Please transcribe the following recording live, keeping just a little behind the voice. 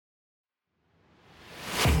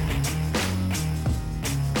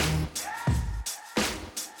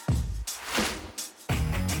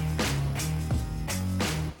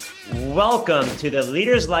Welcome to the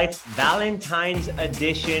Leader's Life Valentine's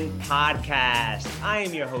Edition podcast. I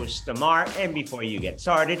am your host, Ammar, and before you get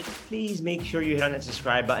started, please make sure you hit on that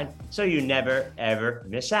subscribe button so you never, ever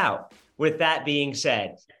miss out. With that being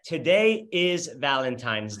said, today is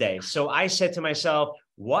Valentine's Day. So I said to myself,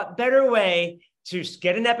 what better way to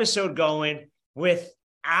get an episode going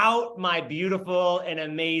without my beautiful and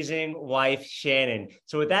amazing wife, Shannon.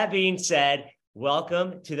 So with that being said,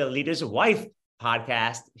 welcome to the Leader's Wife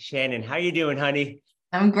podcast. Shannon, how you doing, honey?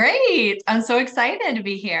 I'm great. I'm so excited to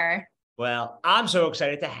be here. Well, I'm so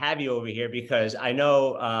excited to have you over here because I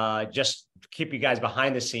know, just keep you guys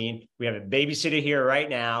behind the scene, we have a babysitter here right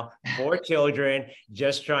now, 4 children,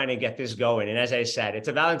 just trying to get this going. And as I said, it's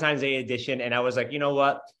a Valentine's Day edition. And I was like, you know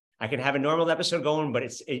what? I can have a normal episode going, but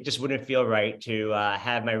it just wouldn't feel right to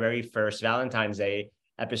have my very first Valentine's Day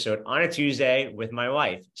episode on a Tuesday with my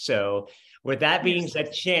wife. So with that being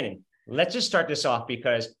said, Shannon, let's just start this off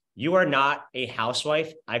because you are not a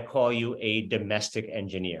housewife. I call you a domestic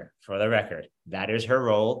engineer. For the record, that is her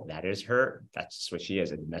role. That's what she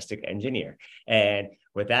is, a domestic engineer. And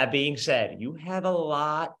with that being said, you have a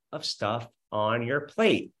lot of stuff on your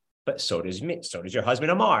plate, but so does me. So does your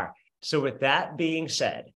husband, Ammar. So with that being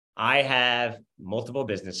said, I have multiple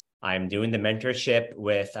businesses. I'm doing the mentorship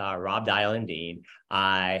with Rob Dial and Dean.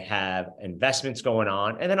 I have investments going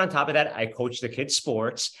on. And then on top of that, I coach the kids'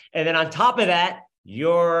 sports. And then on top of that,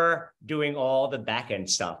 you're doing all the back end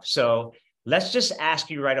stuff. So let's just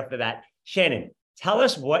ask you right off the bat, Shannon, tell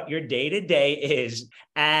us what your day-to-day is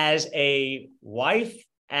as a wife,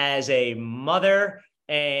 as a mother,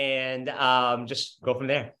 and just go from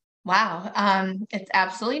there. Wow. It's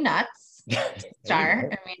absolutely nuts.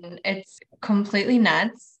 Star. I mean, it's completely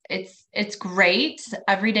nuts. It's great.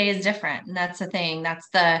 Every day is different. And that's the thing. That's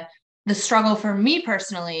the struggle for me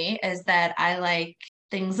personally, is that I like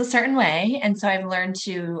things a certain way. And so I've learned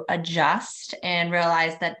to adjust and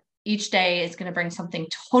realize that each day is going to bring something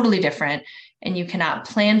totally different. And you cannot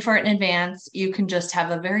plan for it in advance. You can just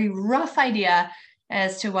have a very rough idea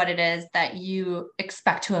as to what it is that you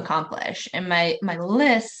expect to accomplish. And my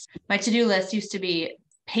to-do list used to be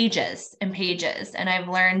pages and pages. And I've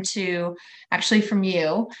learned to, actually from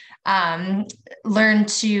you, learn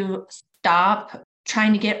to stop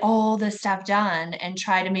trying to get all this stuff done and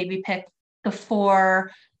try to maybe pick the 4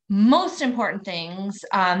 most important things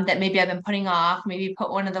that maybe I've been putting off, maybe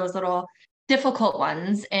put one of those little difficult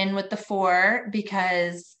ones in with the 4,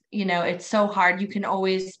 because, you know, it's so hard. You can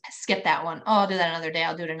always skip that one. Oh, I'll do that another day.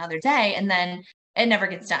 I'll do it another day. And then it never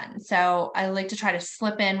gets done. So I like to try to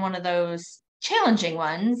slip in one of those challenging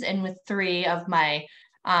ones and with 3 of my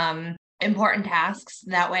important tasks.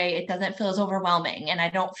 That way it doesn't feel as overwhelming and I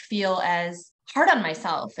don't feel as hard on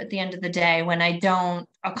myself at the end of the day when I don't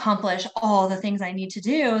accomplish all the things I need to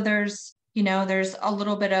do. There's a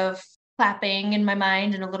little bit of clapping in my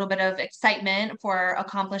mind and a little bit of excitement for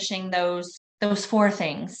accomplishing those 4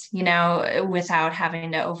 things, without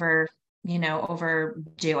having to overdo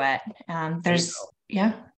it.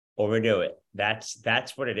 Overdo it.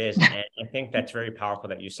 That's what it is. And I think that's very powerful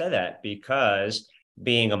that you said that, because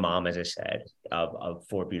being a mom, as I said, of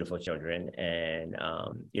 4 beautiful children, and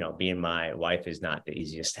being my wife is not the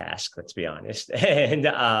easiest task, let's be honest. And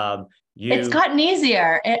it's gotten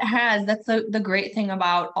easier. It has. That's the great thing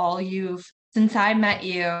about since I met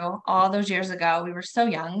you all those years ago. We were so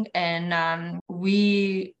young, and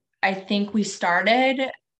I think we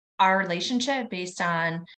started our relationship based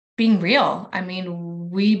on being real. I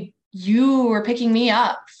mean, you were picking me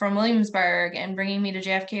up from Williamsburg and bringing me to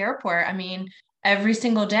JFK Airport. I mean, every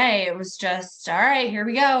single day it was just, all right, here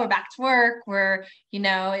we go. We're back to work.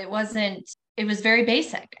 It was very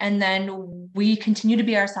basic. And then we continued to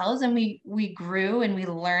be ourselves, and we grew and we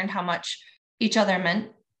learned how much each other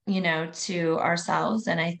meant, to ourselves.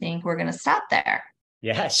 And I think we're going to stop there.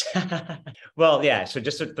 Yes. Well, yeah. So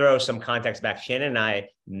just to throw some context back, Shannon and I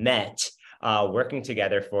met working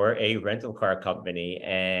together for a rental car company.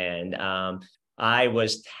 And I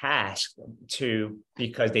was tasked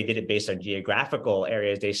because they did it based on geographical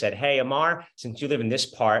areas. They said, hey, Ammar, since you live in this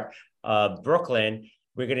part of Brooklyn,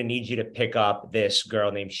 we're going to need you to pick up this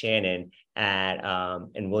girl named Shannon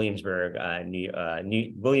in Williamsburg,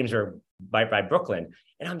 Williamsburg by Brooklyn.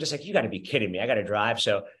 And I'm just like, you got to be kidding me. I got to drive.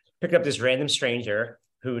 So picked up this random stranger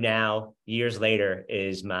who now years later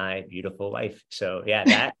is my beautiful wife. So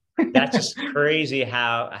yeah, that's just crazy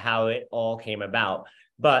how it all came about.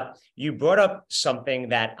 But you brought up something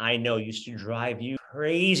that I know used to drive you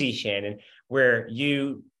crazy, Shannon, where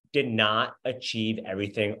you did not achieve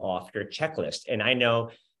everything off your checklist. And I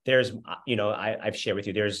know there's, I've shared with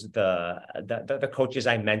you, there's the coaches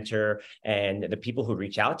I mentor and the people who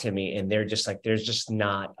reach out to me, and they're just like, there's just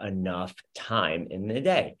not enough time in the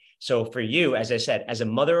day. So for you, as I said, as a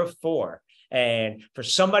mother of four, and for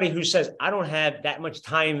somebody who says, I don't have that much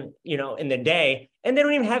time, in the day, and they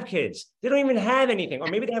don't even have kids, they don't even have anything, or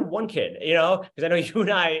maybe they have one kid, because I know you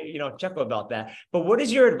and I, chuckle about that. But what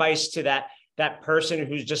is your advice to that person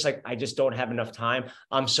who's just like, I just don't have enough time.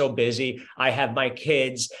 I'm so busy. I have my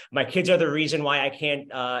kids. My kids are the reason why I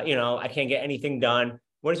can't, I can't get anything done.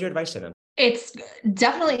 What is your advice to them? It's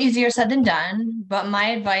definitely easier said than done, but my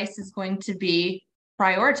advice is going to be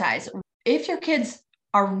prioritize. If your kids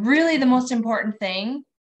are really the most important thing,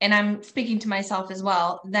 and I'm speaking to myself as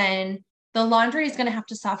well, then the laundry is going to have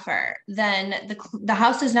to suffer. Then the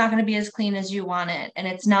house is not going to be as clean as you want it. And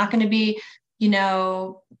it's not going to be,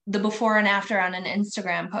 the before and after on an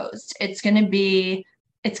Instagram post. It's going to be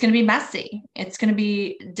messy. It's going to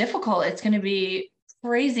be difficult. It's going to be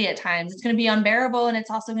crazy at times. It's going to be unbearable. And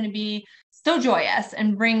it's also going to be so joyous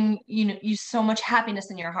and bring, you so much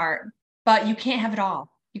happiness in your heart, but you can't have it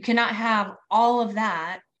all. You cannot have all of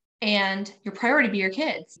that and your priority be your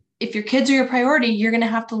kids. If your kids are your priority, you're going to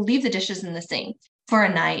have to leave the dishes in the sink for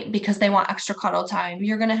a night because they want extra cuddle time.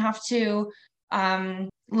 You're going to have to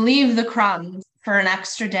leave the crumbs for an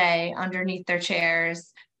extra day underneath their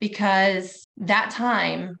chairs because that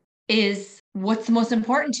time is what's the most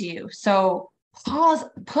important to you. So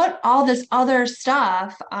put all this other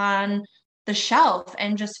stuff on the shelf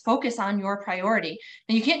and just focus on your priority.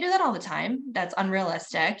 And you can't do that all the time. That's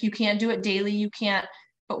unrealistic. You can't do it daily. You can't,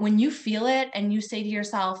 but when you feel it and you say to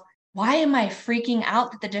yourself, why am I freaking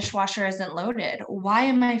out that the dishwasher isn't loaded? Why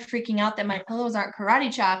am I freaking out that my pillows aren't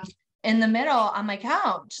karate chopped in the middle on my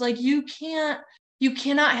couch? Like you cannot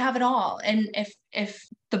have it all. And if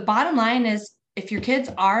the bottom line is, if your kids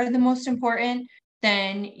are the most important,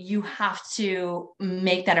 then you have to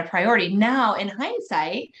make that a priority. Now, in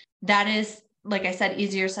hindsight, that is, like I said,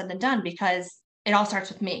 easier said than done because it all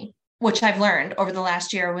starts with me, which I've learned over the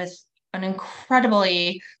last year with an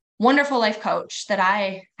incredibly wonderful life coach that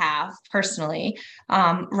I have personally,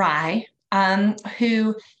 Rye,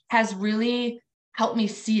 who has really helped me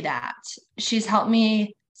see that. She's helped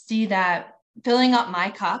me see that filling up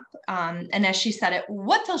my cup. And as she said it,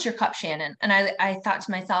 what fills your cup, Shannon? And I thought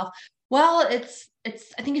to myself, well, I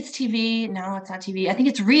think it's TV. No, it's not TV. I think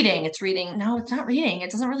it's reading. It's reading. No, it's not reading.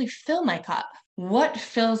 It doesn't really fill my cup. What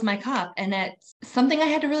fills my cup? And it's something I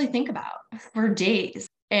had to really think about for days.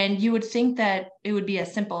 And you would think that it would be a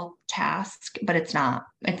simple task, but it's not.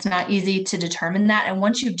 It's not easy to determine that. And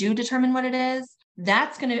once you do determine what it is,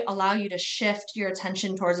 that's going to allow you to shift your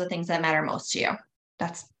attention towards the things that matter most to you.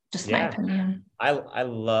 That's just my opinion. I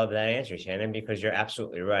love that answer, Shannon, because you're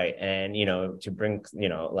absolutely right. And, to bring,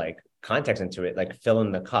 like context into it, like fill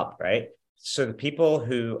in the cup, right? So the people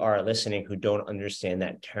who are listening who don't understand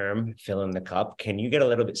that term, fill in the cup, can you get a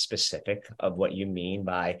little bit specific of what you mean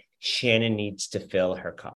by Shannon needs to fill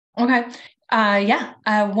her cup? Okay.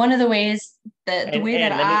 One of the ways that let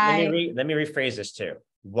me rephrase this too.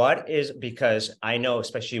 Because I know,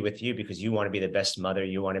 especially with you, because you want to be the best mother,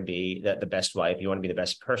 you want to be the best wife, you want to be the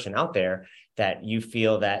best person out there, that you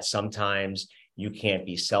feel that sometimes you can't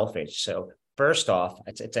be selfish. So first off,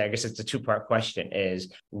 I guess it's a two-part question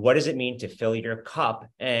is, what does it mean to fill your cup?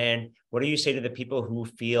 And what do you say to the people who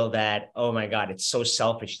feel that, oh my God, it's so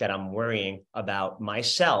selfish that I'm worrying about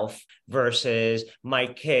myself versus my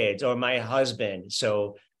kids or my husband?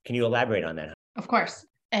 So can you elaborate on that? Of course.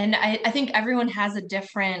 And I think everyone has a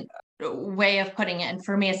different way of putting it. And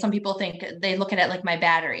for me, some people think they look at it like my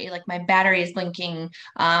battery is blinking,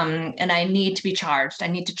 and I need to be charged. I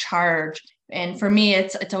need to charge. And for me,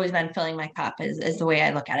 it's always been filling my cup is the way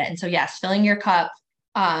I look at it. And so yes, filling your cup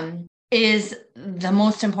is the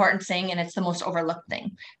most important thing. And it's the most overlooked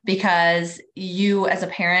thing because you as a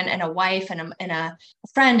parent and a wife and a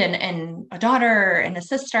friend and a daughter and a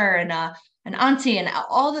sister and an auntie and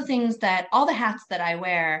all the hats that I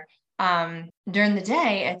wear during the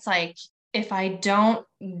day, it's like, if I don't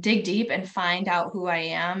dig deep and find out who I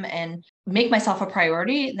am and make myself a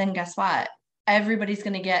priority, then guess what? Everybody's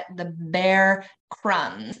going to get the bare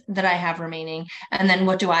crumbs that I have remaining. And then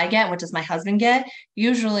what do I get? What does my husband get?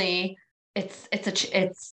 Usually it's I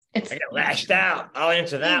get lashed out. I'll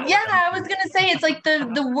answer that. Yeah, I was going to say it's like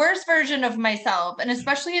the worst version of myself. And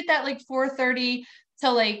especially at that like 4:30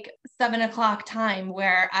 to like 7:00 time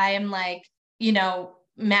where I am like,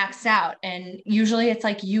 maxed out. And usually it's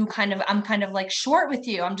like I'm kind of like short with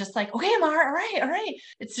you. I'm just like, okay, Ammar, all right.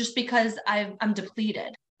 It's just because I'm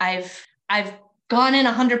depleted. I've gone in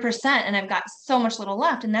 100% and I've got so much little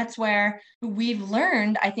left. And that's where we've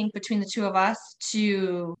learned, I think, between the two of us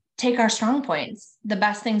to take our strong points, the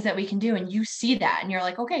best things that we can do. And you see that and you're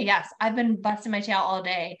like, okay, yes, I've been busting my tail all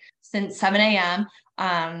day since 7 a.m.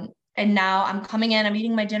 And now I'm coming in, I'm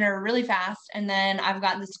eating my dinner really fast. And then I've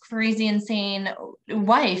got this crazy, insane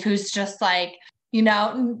wife who's just like,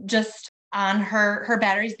 just on her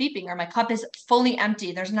battery's beeping, or my cup is fully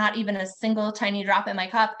empty. There's not even a single tiny drop in my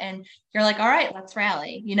cup. And you're like, all right, let's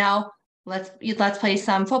rally, let's play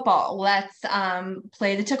some football. Let's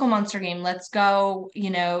play the Tickle Monster game. Let's go,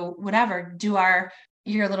 whatever, do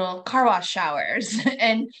your little car wash showers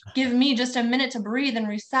and give me just a minute to breathe and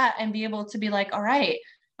reset and be able to be like, all right,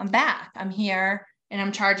 I'm back, I'm here and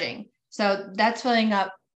I'm charging. So that's filling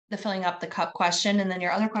up the cup question. And then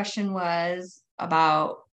your other question was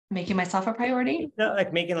about making myself a priority.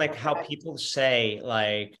 Like making like how people say,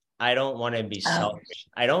 like, I don't want to be selfish.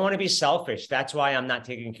 I don't want to be selfish. That's why I'm not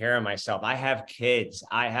taking care of myself. I have kids.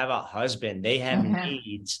 I have a husband. They have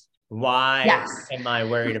needs. Why am I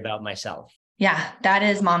worried about myself? Yeah, that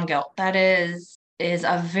is mom guilt. That is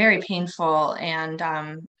a very painful and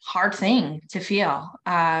hard thing to feel.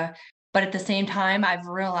 But at the same time, I've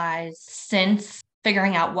realized since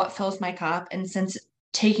figuring out what fills my cup and since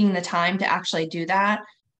taking the time to actually do that,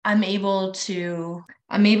 I'm able to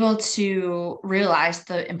realize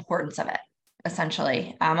the importance of it.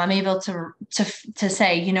 Essentially, I'm able to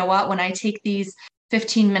say, you know what, when I take these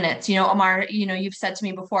 15 minutes, Ammar, you've said to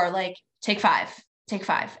me before, like, take five.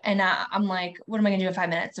 And I'm like, what am I gonna do in 5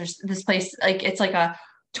 minutes? There's this place, like, it's like a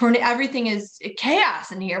tornado. Everything is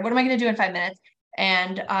chaos in here. What am I gonna do in 5 minutes?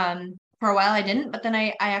 And for a while I didn't, but then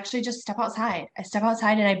I actually just step outside. I step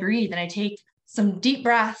outside and I breathe and I take some deep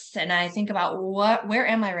breaths and I think about where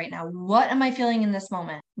am I right now? What am I feeling in this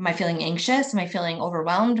moment? Am I feeling anxious? Am I feeling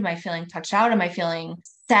overwhelmed? Am I feeling touched out? Am I feeling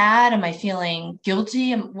sad? Am I feeling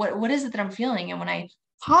guilty? What is it that I'm feeling? And when I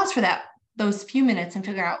pause for those few minutes and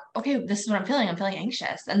figure out, okay, this is what I'm feeling. I'm feeling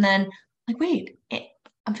anxious. And then like, wait,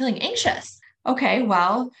 I'm feeling anxious. Okay,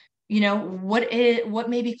 well, what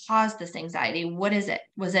maybe caused this anxiety? What is it?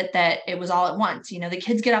 Was it that it was all at once? The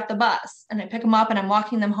kids get off the bus and I pick them up and I'm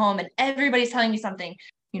walking them home and everybody's telling me something.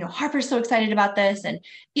 Harper's so excited about this, and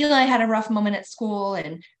Eli had a rough moment at school,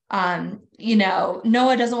 and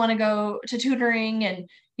Noah doesn't want to go to tutoring, and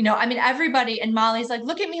everybody, and Molly's like,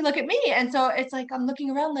 look at me. And so it's like I'm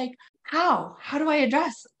looking around like, how do I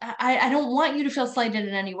address? I don't want you to feel slighted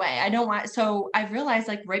in any way. I don't want. So I've realized,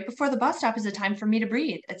 like, right before the bus stop is a time for me to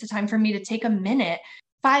breathe. It's a time for me to take a minute,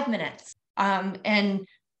 5 minutes, and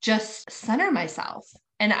just center myself.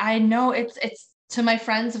 And I know it's to my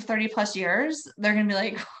friends of 30 plus years, they're going to be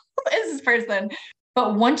like, who is this person?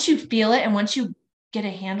 But once you feel it and once you get a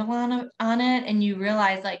handle on it and you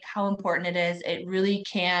realize like how important it is, it really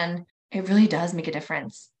does make a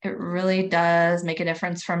difference. It really does make a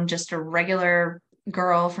difference from just a regular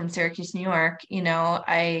girl from Syracuse, New York,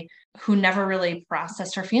 who never really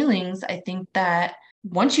processed her feelings. I think that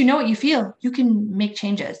once you know what you feel, you can make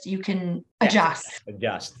changes. You can adjust.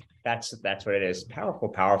 That's what it is.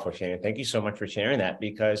 Powerful, Shannon. Thank you so much for sharing that,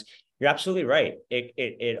 because you're absolutely right.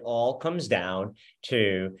 It all comes down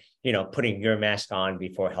to, putting your mask on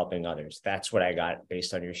before helping others. That's what I got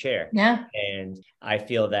based on your share. Yeah. And I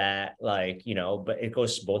feel that, like, but it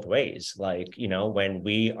goes both ways. Like, when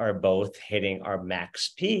we are both hitting our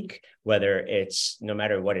max peak, whether it's, no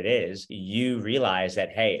matter what it is, you realize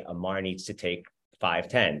that, hey, Ammar needs to take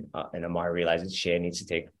 5-10, and Ammar realizes Shannon needs to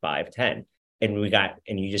take 5-10.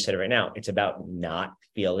 And you just said it right now, it's about not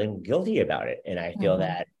feeling guilty about it. And I feel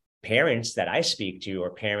that parents that I speak to,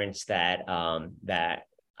 or parents that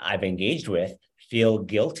I've engaged with, feel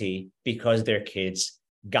guilty because their kids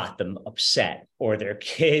got them upset, or their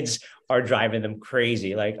kids are driving them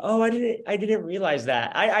crazy. Like, oh, I didn't realize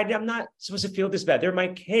that. I'm not supposed to feel this bad. They're my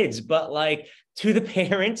kids. But like, to the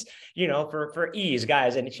parents, for ease,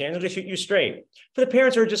 guys, and Shannon's gonna shoot you straight. For the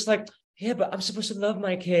parents who are just like, yeah, but I'm supposed to love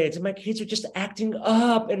my kids, and my kids are just acting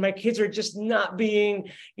up, and my kids are just not being,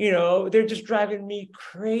 they're just driving me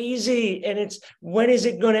crazy. And when is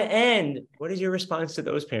it going to end? What is your response to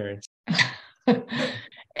those parents?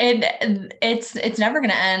 It's never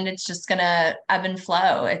going to end. It's just going to ebb and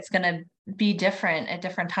flow. It's going to be different at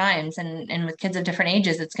different times. And with kids of different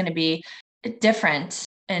ages, it's going to be different.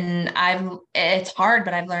 And it's hard,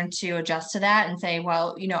 but I've learned to adjust to that and say,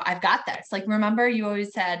 well, I've got this. Like, remember, you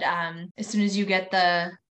always said, as soon as you get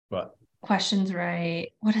the questions right,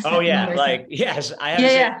 what is that? Oh yeah. Like, yes, I have.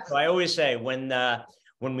 Yeah. So I always say, when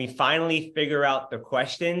we finally figure out the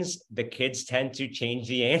questions, the kids tend to change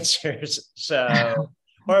the answers. So,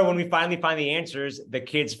 or when we finally find the answers, the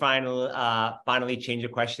kids finally change the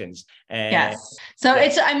questions. And yes. So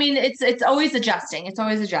it's always adjusting. It's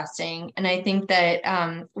always adjusting. And I think that,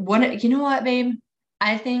 you know what, babe?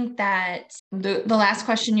 I think that the last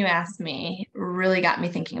question you asked me really got me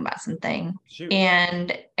thinking about something. Shoot.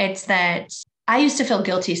 And it's that I used to feel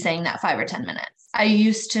guilty saying that 5 or 10 minutes. I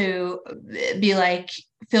used to be like,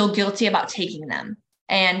 feel guilty about taking them.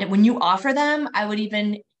 And when you offer them, I would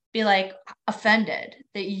even be like offended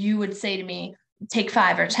that you would say to me, take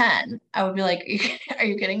 5 or 10. I would be like, are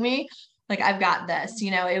you kidding me? Like, I've got this,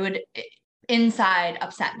 it would inside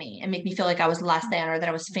upset me and make me feel like I was less than, or that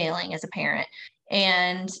I was failing as a parent.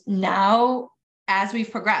 And now, as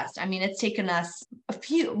we've progressed, I mean, it's taken us a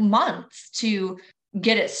few months to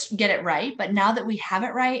get it right. But now that we have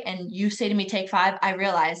it right, and you say to me, take 5, I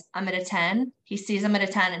realize I'm at a 10. He sees I'm at a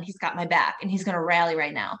 10 and he's got my back and he's going to rally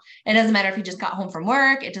right now. It doesn't matter if he just got home from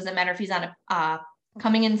work. It doesn't matter if he's on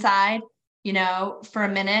coming inside, for a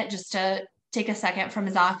minute, just to take a second from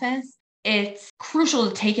his office. It's crucial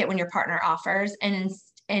to take it when your partner offers and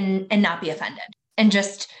not be offended, and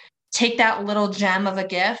just take that little gem of a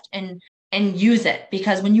gift and use it.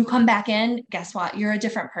 Because when you come back in, guess what? You're a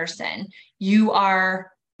different person. You are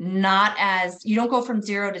not you don't go from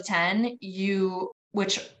 0 to 10.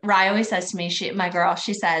 Which Rye always says to me, my girl,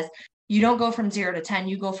 she says, you don't go from 0 to 10,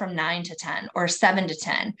 you go from 9 to 10 or 7 to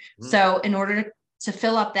 10. Mm-hmm. So in order to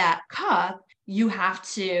fill up that cup, you have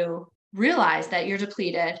to realize that you're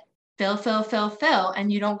depleted, fill.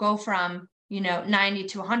 And you don't go from, 90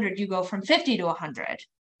 to 100, you go from 50 to 100.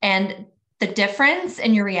 And the difference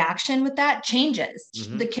in your reaction with that changes.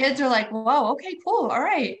 Mm-hmm. The kids are like, whoa, okay, cool. All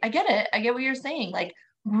right. I get it. I get what you're saying. Like,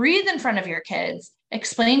 breathe in front of your kids.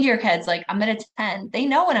 Explain to your kids, like, I'm at a 10. They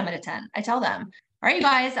know when I'm at a 10. I tell them, all right, you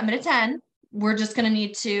guys, I'm at a 10. We're just going to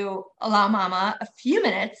need to allow mama a few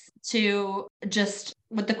minutes to just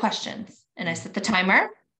with the questions. And I set the timer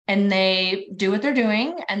and they do what they're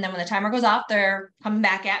doing. And then when the timer goes off, they're coming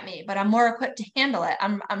back at me, but I'm more equipped to handle it.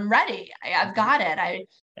 I'm ready. I've got it. I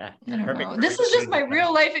don't know. This is just my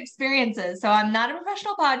real life experiences. So I'm not a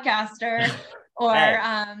professional podcaster or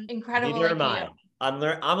incredible like you. I'm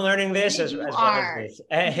learning this as well as this.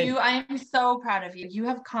 I am so proud of you. You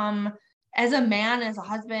have come as a man, as a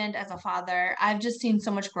husband, as a father. I've just seen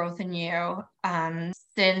so much growth in you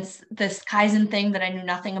since this Kaizen thing that I knew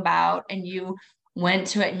nothing about, and you went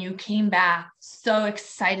to it and you came back so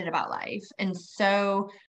excited about life and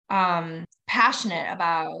so passionate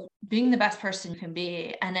about being the best person you can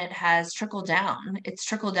be. And it has trickled down. It's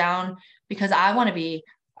trickled down because I want to be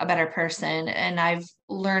a better person. And I've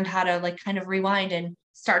learned how to like kind of rewind and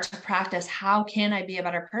start to practice, how can I be a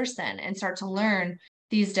better person, and start to learn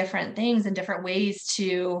these different things and different ways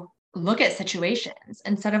to look at situations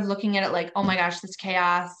instead of looking at it like, oh my gosh, this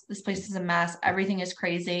chaos, this place is a mess, everything is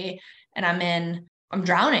crazy, and I'm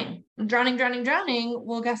drowning.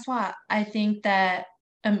 Well, guess what? I think that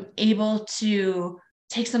I'm able to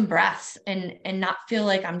take some breaths and not feel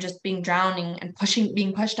like I'm just being drowning and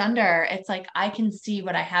being pushed under. It's like, I can see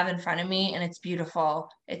what I have in front of me and it's beautiful.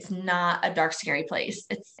 It's not a dark, scary place.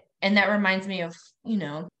 And that reminds me of,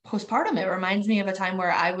 postpartum. It reminds me of a time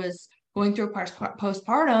where I was going through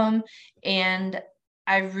postpartum and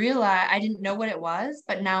I realized I didn't know what it was,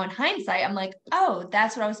 but now in hindsight, I'm like, oh,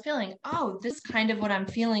 that's what I was feeling. Oh, this is kind of what I'm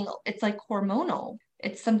feeling. It's like hormonal.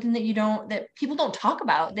 It's something that people don't talk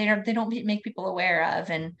about. They don't make people aware of.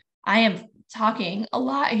 And I am talking a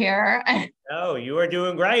lot here. No, you are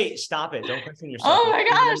doing great. Stop it. Don't question yourself. Oh my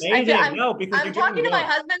gosh. I'm talking to my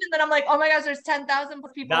husband and then I'm like, oh my gosh, there's 10,000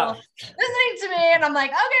 people listening to me. And I'm like,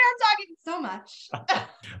 okay, I'm talking so much.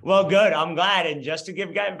 Well, good. I'm glad. And just to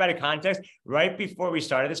give guys better context, right before we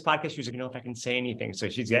started this podcast, she was like, if I can say anything. So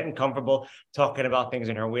she's getting comfortable talking about things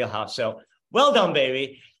in her wheelhouse. So well done,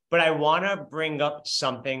 baby. But I want to bring up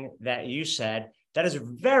something that you said that is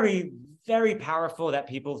very, very powerful that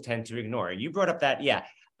people tend to ignore. You brought up that,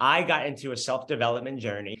 I got into a self-development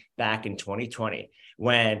journey back in 2020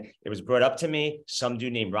 when it was brought up to me. Some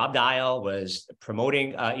dude named Rob Dial was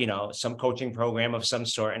promoting, some coaching program of some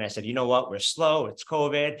sort. And I said, you know what, we're slow, it's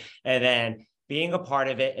COVID. And then being a part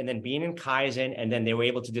of it and then being in Kaizen. And then they were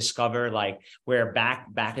able to discover like where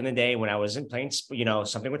back in the day when I wasn't playing,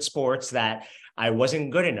 something with sports that I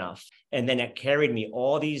wasn't good enough. And then it carried me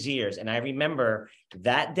all these years. And I remember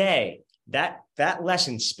that day, that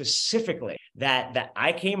lesson specifically that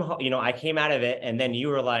I came home, I came out of it. And then you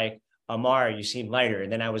were like, Ammar, you seem lighter. And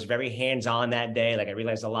then I was very hands-on that day. Like I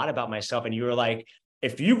realized a lot about myself. And you were like,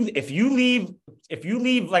 if you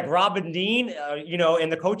leave like Rob and Dean, in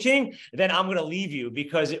the coaching, then I'm going to leave you,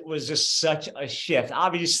 because it was just such a shift.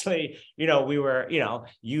 Obviously, we were,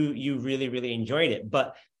 you really, really enjoyed it,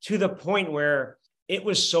 but to the point where it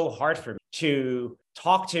was so hard for me to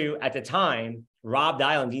talk to, at the time, Rob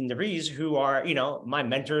Dial and Dean DeVries, who are, my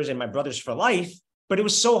mentors and my brothers for life. But it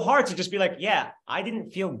was so hard to just be like, yeah, I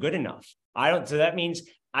didn't feel good enough. So that means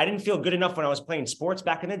I didn't feel good enough when I was playing sports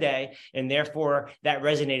back in the day. And therefore that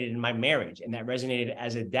resonated in my marriage, and that resonated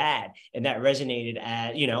as a dad, and that resonated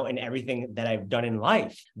at, in everything that I've done in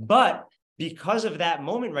life. But because of that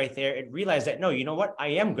moment right there, it realized that, no, you know what? I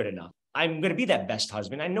am good enough. I'm going to be that best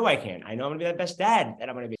husband. I know I can. I know I'm going to be that best dad that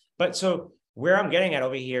I'm going to be. But so where I'm getting at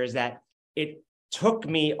over here is that it took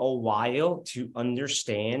me a while to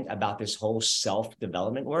understand about this whole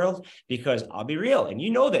self-development world, because I'll be real, and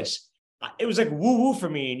this, it was like woo-woo for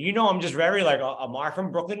me. And I'm just very like Ammar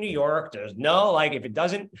from Brooklyn, New York. There's no, like, if it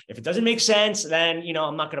doesn't make sense, then,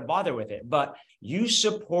 I'm not going to bother with it. But you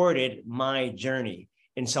supported my journey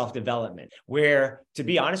in self-development, where, to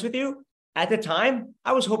be honest with you, at the time,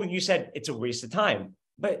 I was hoping you said it's a waste of time,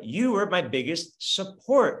 but you were my biggest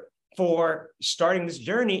support for starting this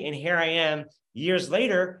journey. And here I am, years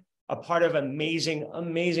later, a part of amazing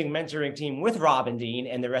mentoring team with Rob and Dean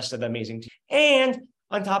and the rest of the amazing team. And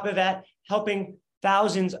on top of that, helping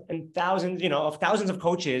thousands and thousands, of thousands of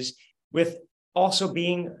coaches with also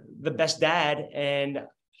being the best dad and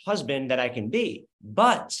husband that I can be.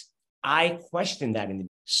 But I questioned that, and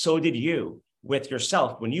so did you with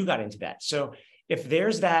yourself when you got into that. So if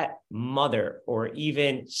there's that mother or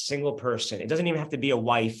even single person, it doesn't even have to be a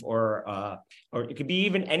wife, or it could be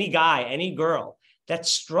even any guy, any girl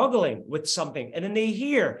that's struggling with something. And then they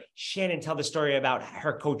hear Shannon tell the story about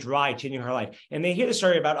her coach Rye changing her life. And they hear the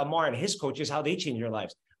story about Ammar and his coaches, how they change their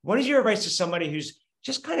lives. What is your advice to somebody who's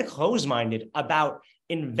just kind of closed-minded about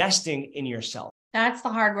investing in yourself? That's the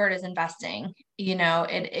hard word, is investing.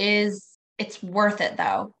 It's worth it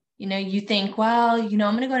though. You think, well, I'm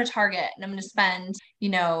going to go to Target and I'm going to spend,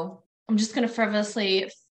 I'm just going to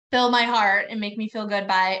frivolously fill my heart and make me feel good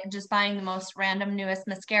by just buying the most random newest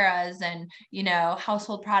mascaras and,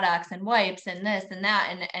 household products and wipes and this and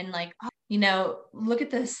that. And like, look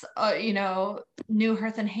at this, new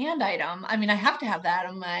Hearth and Hand item. I mean, I have to have that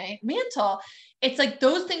on my mantle. It's like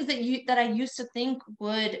those things that I used to think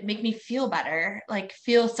would make me feel better, like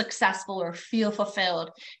feel successful or feel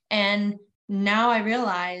fulfilled. And now I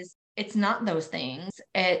realize it's not those things.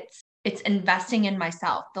 It's investing in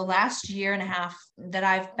myself. The last year and a half that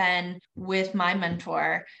I've been with my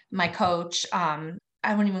mentor, my coach, I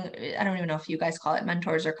don't even know if you guys call it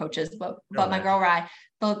mentors or coaches, but my girl Rye,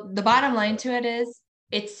 the bottom line to it is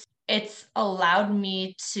it's allowed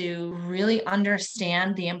me to really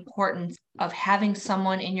understand the importance of having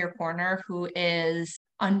someone in your corner who is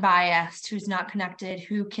unbiased, who's not connected,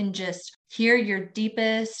 who can just hear your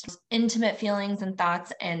deepest, intimate feelings and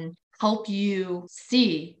thoughts and help you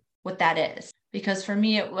see what that is. Because for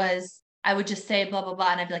me, I would just say blah, blah,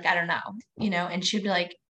 blah. And I'd be like, I don't know, and she'd be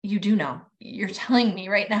like, you do know, you're telling me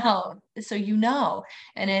right now. So,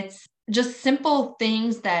 and it's just simple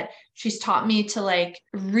things that she's taught me to like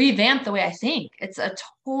revamp the way I think. It's a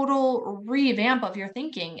total revamp of your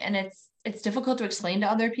thinking. And it's difficult to explain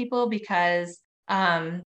to other people because,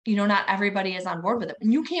 not everybody is on board with it.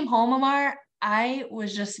 When you came home, Ammar, I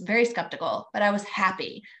was just very skeptical, but I was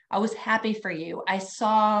happy. I was happy for you. I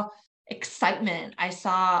saw excitement. I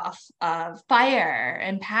saw a fire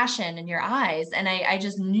and passion in your eyes. And I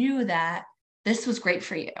just knew that this was great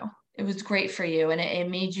for you. It was great for you. And it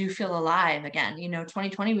made you feel alive again.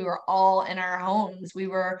 2020, we were all in our homes. We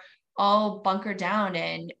were all bunkered down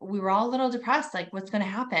and we were all a little depressed. Like, what's going to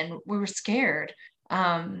happen? We were scared.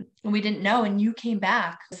 We didn't know. And you came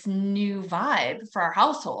back, this new vibe for our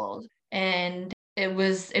household. And it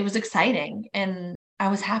was exciting. And I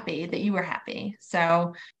was happy that you were happy.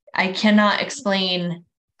 So I cannot explain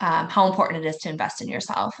how important it is to invest in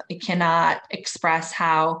yourself. I cannot express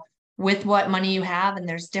how, with what money you have, and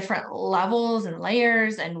there's different levels and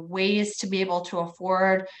layers and ways to be able to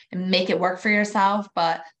afford and make it work for yourself.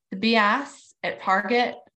 But the BS at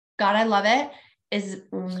Target, God, I love it, is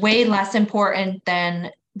way less important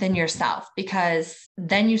than yourself, because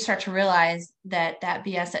then you start to realize that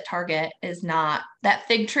BS at Target is not that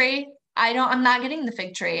fig tree. I'm not getting the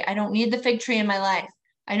fig tree. I don't need the fig tree in my life.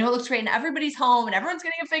 I know it looks great in everybody's home and everyone's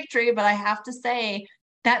getting a fig tree, but I have to say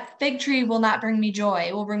that fig tree will not bring me joy.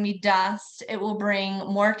 It will bring me dust. It will bring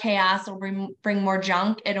more chaos. It will bring more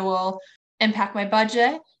junk. It will impact my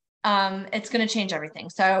budget. It's going to change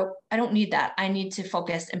everything. So I don't need that. I need to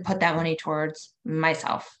focus and put that money towards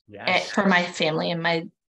myself, for my family and my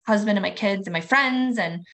husband and my kids and my friends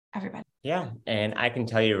and everybody. Yeah. And I can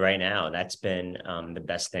tell you right now, that's been the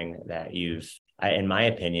best thing that in my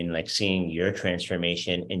opinion, like seeing your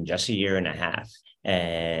transformation in just a year and a half.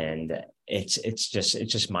 And it's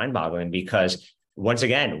just mind boggling because once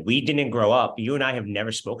again, we didn't grow up. You and I have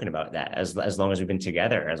never spoken about that as long as we've been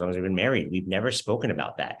together, as long as we've been married. We've never spoken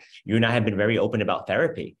about that. You and I have been very open about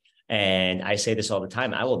therapy. And I say this all the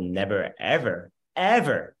time. I will never, ever,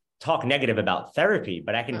 ever talk negative about therapy.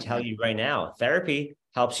 But I can tell you right now, therapy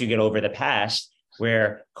helps you get over the past,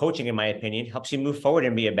 where coaching, in my opinion, helps you move forward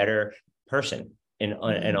and be a better person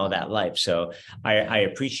in all that life. So I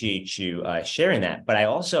appreciate you sharing that. But I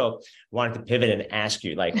also wanted to pivot and ask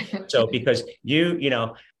you, like, so because you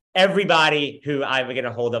know, everybody who I get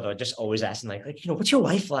a hold of are just always asking, like, what's your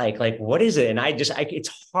wife like? Like, what is it? And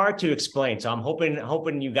it's hard to explain. So I'm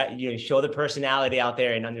hoping you show the personality out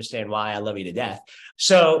there and understand why I love you to death.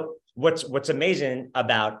 So what's amazing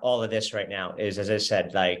about all of this right now is, as I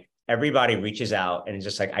said, like, everybody reaches out and it's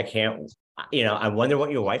just like, I wonder what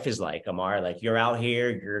your wife is like, Ammar. Like, you're out here,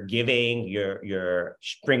 you're giving, you're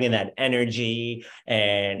bringing that energy,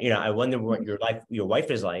 and I wonder what your wife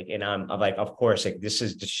is like. And I'm like, of course, like, this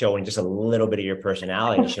is just showing just a little bit of your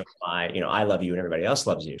personality, showing why I love you and everybody else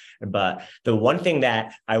loves you. But the one thing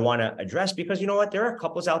that I want to address, because you know what, there are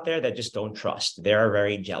couples out there that just don't trust. They're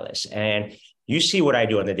very jealous, and you see what I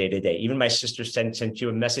do on the day-to-day. Even my sister sent you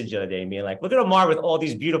a message the other day, being like, look at Ammar with all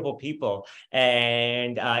these beautiful people,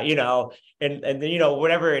 and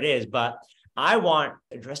whatever it is. But I want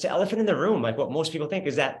to address the elephant in the room. Like, what most people think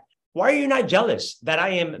is that, why are you not jealous that I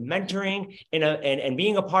am mentoring and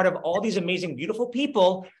being a part of all these amazing, beautiful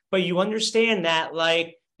people, but you understand that,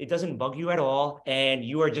 like, it doesn't bug you at all, and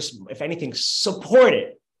you are just, if anything,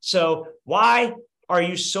 supported. So why are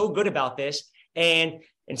you so good about this? And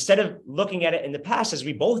instead of looking at it in the past, as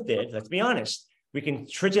we both did, let's be honest, we can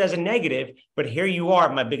treat it as a negative, but here you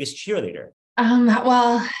are, my biggest cheerleader.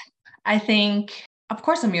 Well, I think, of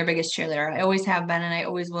course, I'm your biggest cheerleader. I always have been, and I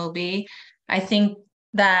always will be. I think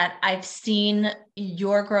that I've seen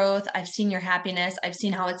your growth. I've seen your happiness. I've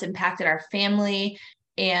seen how it's impacted our family.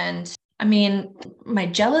 And I mean, my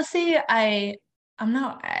jealousy,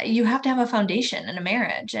 you have to have a foundation in a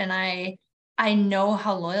marriage. And I know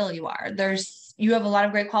how loyal you are. You have a lot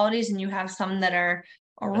of great qualities, and you have some that are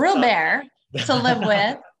a real bear to live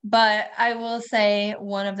with. But I will say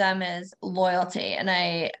one of them is loyalty. And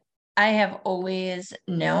I have always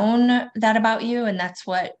known that about you. And that's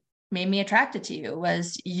what made me attracted to you,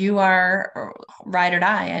 was you are ride or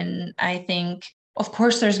die. And I think, of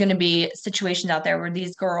course, there's going to be situations out there where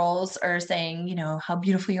these girls are saying, how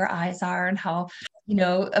beautiful your eyes are and how,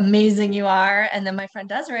 amazing you are. And then my friend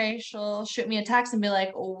Desiree, she'll shoot me a text and be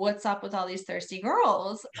like, what's up with all these thirsty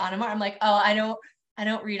girls on Ammar? I'm like, oh, I don't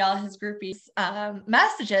read all his groupies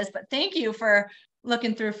messages, but thank you for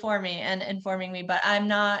looking through for me and informing me. But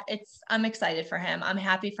I'm excited for him. I'm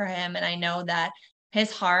happy for him. And I know that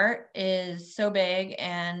his heart is so big,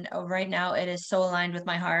 and right now it is so aligned with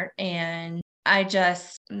my heart. And I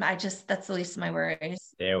just, that's the least of my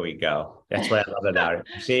worries. There we go. That's what I love about it.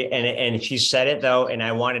 See, and she said it though, and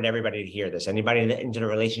I wanted everybody to hear this. Anybody into a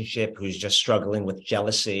relationship who's just struggling with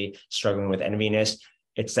jealousy, struggling with enviness,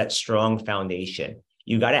 it's that strong foundation.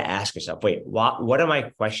 You got to ask yourself, wait, what am I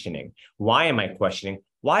questioning? Why am I questioning?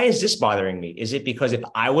 Why is this bothering me? Is it because if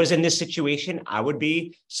I was in this situation, I would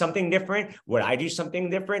be something different? Would I do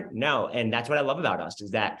something different? No. And that's what I love about us,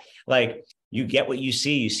 is that, like, you get what you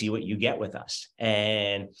see what you get with us.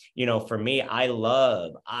 And, for me, I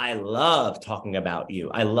love talking about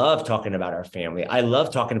you. I love talking about our family. I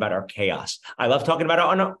love talking about our chaos. I love talking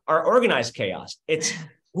about our organized chaos. It's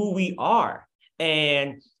who we are.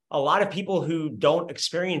 And a lot of people who don't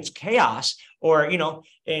experience chaos, or, in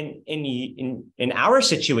our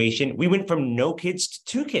situation, we went from no kids to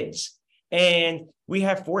 2 kids, and we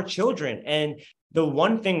have 4 children. And the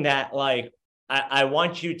one thing that, like, I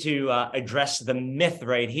want you to address the myth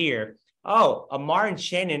right here. Oh, Ammar and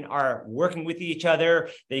Shannon are working with each other.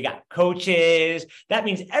 They got coaches. That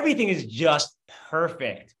means everything is just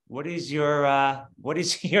perfect. What is your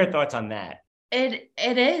thoughts on that? It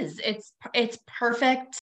is. It's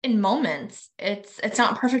perfect in moments. It's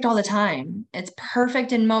not perfect all the time. It's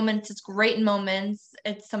perfect in moments. It's great in moments.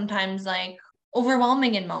 It's sometimes like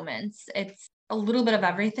overwhelming in moments. It's a little bit of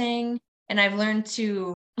everything. And I've learned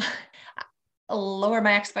to lower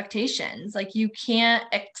my expectations. Like, you can't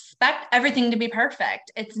expect everything to be perfect.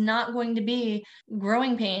 It's not going to be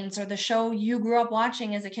Growing Pains or the show you grew up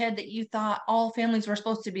watching as a kid that you thought all families were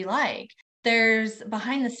supposed to be like. there's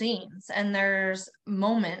behind the scenes and there's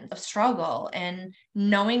moments of struggle, and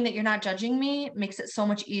knowing that you're not judging me makes it so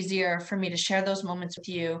much easier for me to share those moments with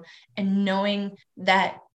you, and knowing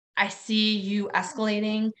that I see you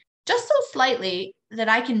escalating just so slightly that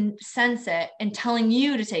I can sense it, and telling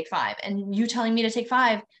you to take 5 and you telling me to take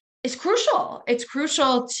 5 is crucial. It's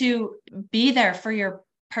crucial to be there for your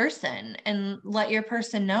person and let your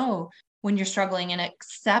person know when you're struggling, and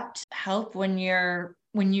accept help when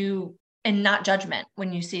you and not judgment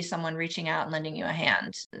when you see someone reaching out and lending you a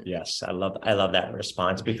hand. Yes, I love that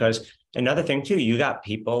response, because another thing too, you got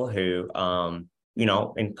people who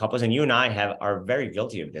in couples, and you and I are very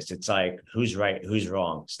guilty of this. It's like, who's right, who's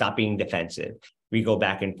wrong? Stop being defensive. We go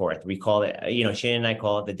back and forth. We call it, Shannon and I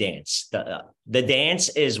call it the dance. The dance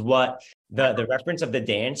is what the reference of the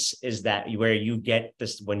dance is, that where you get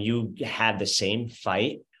this when you have the same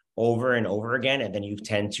fight over and over again, and then you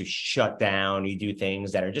tend to shut down. You do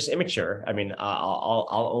things that are just immature. I mean,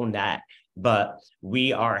 I'll own that. But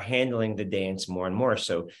we are handling the dance more and more.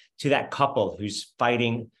 So to that couple who's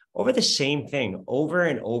fighting over the same thing over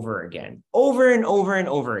and over again,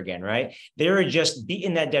 right? They're just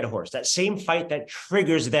beating that dead horse, that same fight that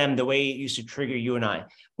triggers them the way it used to trigger you and I.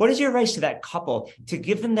 What is your advice to that couple to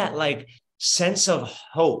give them that like sense of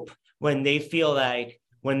hope when they feel like,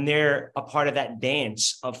 when they're a part of that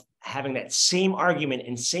dance of having that same argument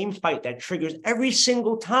and same fight that triggers every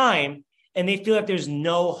single time, and they feel like there's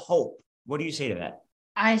no hope? What do you say to that?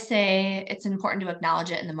 I say it's important to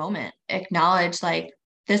acknowledge it in the moment. Acknowledge, like,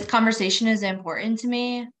 this conversation is important to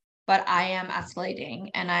me, but I am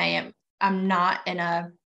escalating, and I'm not in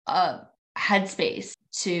a headspace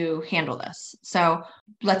to handle this. So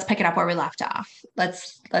let's pick it up where we left off.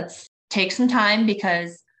 Let's take some time,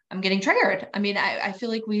 because I'm getting triggered. I mean, I feel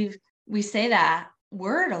like we say that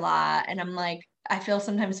word a lot, and I'm like, I feel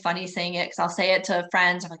sometimes funny saying it, because I'll say it to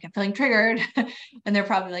friends. I'm like, I'm feeling triggered. And they're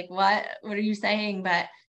probably like, what are you saying? But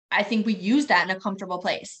I think we use that in a comfortable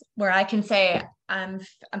place where I can say, I'm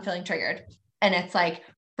feeling triggered. And it's like,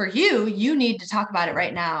 for you, you need to talk about it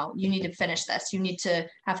right now. You need to finish this. You need to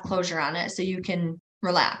have closure on it so you can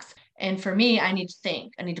relax. And for me, I need to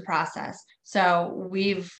think, I need to process. So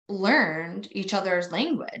we've learned each other's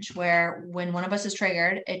language, where when one of us is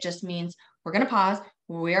triggered, it just means we're going to pause.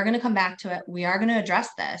 We are going to come back to it. We are going to address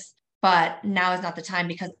this. But now is not the time,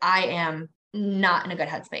 because I am not in a good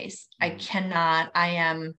headspace. I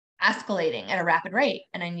am escalating at a rapid rate,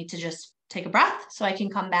 and I need to just take a breath so I can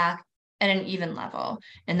come back at an even level,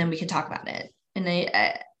 and then we can talk about it.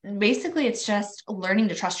 And basically, it's just learning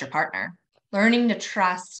to trust your partner, learning to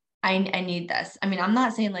trust. I need this. I mean, I'm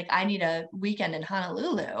not saying like I need a weekend in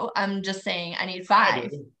Honolulu. I'm just saying I need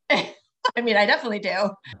 5. I mean, I definitely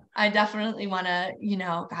do. I definitely want to,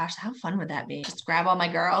 gosh, how fun would that be? Just grab all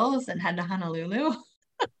my girls and head to Honolulu.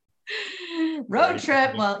 Road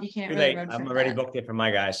trip. Well, you can't really road trip. I'm already booked it for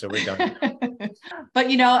my guys, so we're done. But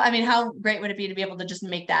I mean, how great would it be able to just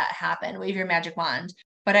make that happen? Wave your magic wand.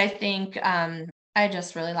 But I think I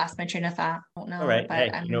just really lost my train of thought. I don't know. All right. But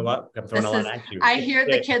Hey, you know what? I'm throwing a lot at you. I hear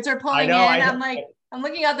the kids are pulling in. I'm like, I'm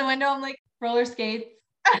looking out the window. I'm like, roller skates.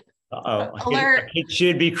 Uh-oh. Alert. It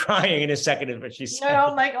should be crying in a second, is what she said. No,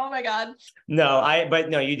 I'm like, oh my God. But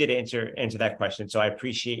no, you did answer that question. So I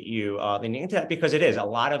appreciate you leaning into that, because it is a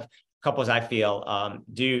lot of couples, I feel,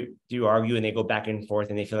 do argue, and they go back and forth,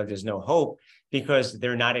 and they feel like there's no hope, because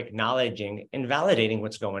they're not acknowledging and validating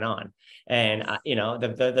what's going on. And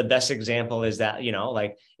the best example is that,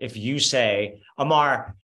 like, if you say,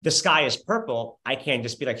 Ammar, the sky is purple, I can't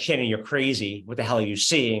just be like, Shannon, you're crazy. What the hell are you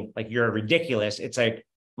seeing? Like, you're ridiculous. It's like,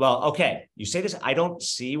 well, okay, you say this, I don't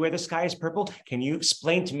see where the sky is purple. Can you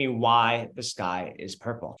explain to me why the sky is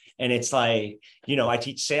purple? And it's like, I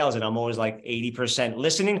teach sales, and I'm always like 80%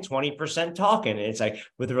 listening, 20% talking. And it's like,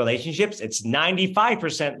 with relationships, it's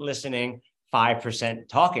 95% listening, 5%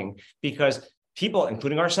 talking, because people,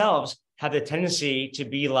 including ourselves, have the tendency to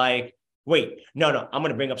be like, wait, no, I'm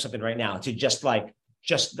going to bring up something right now to just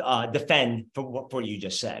defend for what you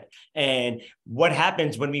just said. And what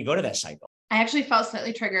happens when we go to that cycle? I actually felt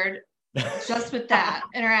slightly triggered just with that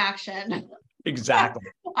interaction. Exactly.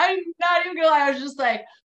 I'm not even gonna lie. I was just like,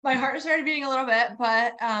 my heart started beating a little bit,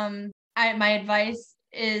 but my advice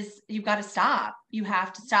is, you've got to stop. You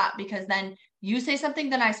have to stop, because then you say something,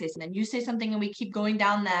 then I say something, you say something, and we keep going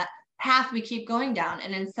down that path we keep going down.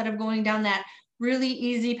 And instead of going down that really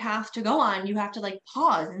easy path to go on, you have to like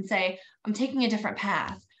pause and say, I'm taking a different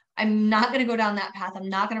path. I'm not going to go down that path. I'm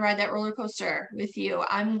not going to ride that roller coaster with you.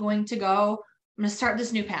 I'm going to start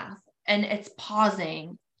this new path. And it's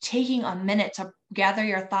pausing, taking a minute to gather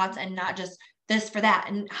your thoughts, and not just this for that,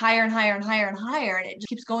 and higher and higher and higher and higher. And it just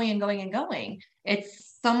keeps going and going and going.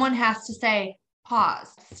 It's someone has to say,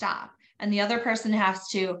 pause, stop. And the other person has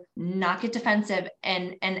to not get defensive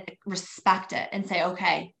and respect it and say,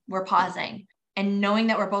 okay, we're pausing. And knowing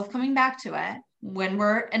that we're both coming back to it when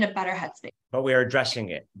we're in a better headspace. But we are addressing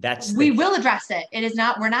it. We will address it. It is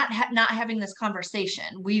not, we're not having this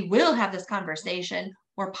conversation. We will have this conversation.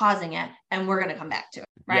 We're pausing it and we're going to come back to it.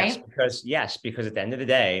 Right? Because at the end of the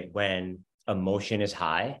day, when emotion is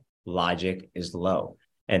high, logic is low.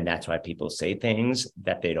 And that's why people say things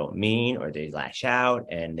that they don't mean, or they lash out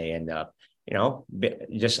and they end up,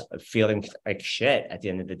 just feeling like shit at the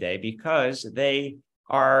end of the day, because they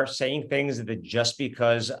are saying things that just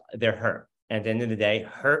because they're hurt. At the end of the day,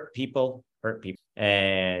 hurt people.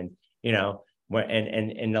 And,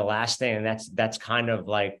 and the last thing, and that's kind of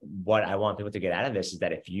like what I want people to get out of this, is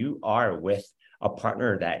that if you are with a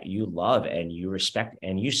partner that you love and you respect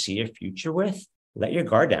and you see a future with, let your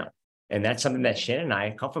guard down. And that's something that Shannon and I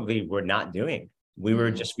comfortably were not doing. We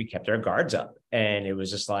kept our guards up, and it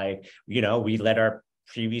was just like, we let our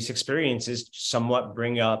previous experiences somewhat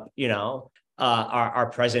bring up, our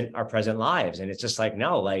present lives. And it's just like,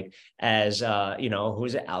 no, like, as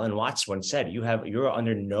who's it? Alan Watts once said, you're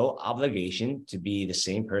under no obligation to be the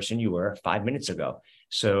same person you were 5 minutes ago.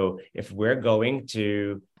 So if we're going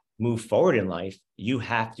to move forward in life, you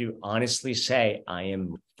have to honestly say, I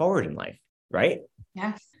am forward in life, right?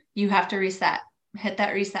 Yes. You have to hit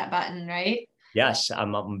that reset button, right? Yes,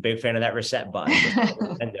 I'm a big fan of that reset button,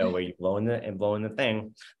 where you blowing the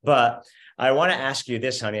thing. But I want to ask you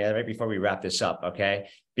this, honey, right before we wrap this up, okay?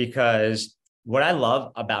 Because what I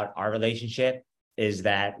love about our relationship is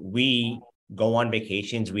that we go on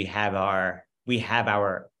vacations. We have our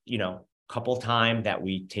couple time that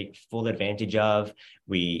we take full advantage of.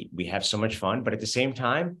 We have so much fun, but at the same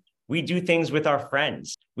time, we do things with our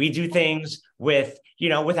friends. We do things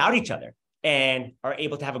without each other, and are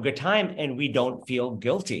able to have a good time, and we don't feel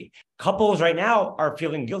guilty. Couples right now are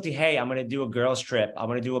feeling guilty. Hey, I'm going to do a girls trip. I'm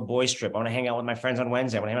going to do a boys trip. I want to hang out with my friends on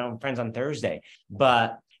Wednesday. I want to hang out with my friends on Thursday.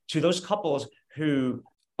 But to those couples who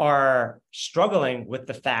are struggling with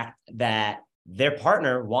the fact that their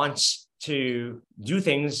partner wants to do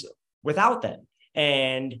things without them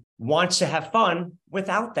and wants to have fun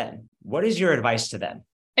without them, what is your advice to them?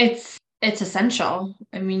 It's essential.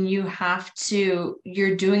 I mean,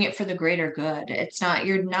 you're doing it for the greater good.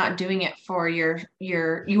 You're not doing it for you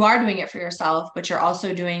are doing it for yourself, but you're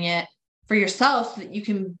also doing it for yourself so that you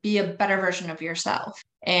can be a better version of yourself.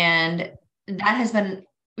 And that has been,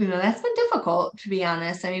 that's been difficult, to be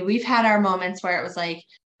honest. I mean, we've had our moments where it was like,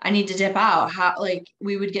 I need to dip out. Like,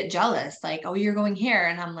 we would get jealous, like, oh, you're going here.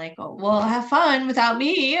 And I'm like, oh, well, have fun without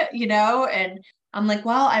me, and I'm like,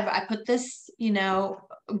 well, I put this,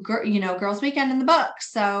 girls weekend in the book,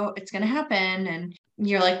 so it's going to happen. And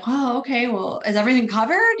you're like, oh, okay, well, is everything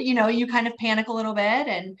covered? You kind of panic a little bit,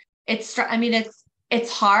 and it's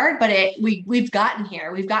hard, but we've gotten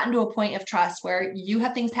here. We've gotten to a point of trust where you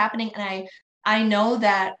have things happening, and I know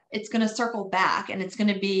that it's going to circle back and it's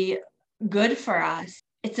going to be good for us.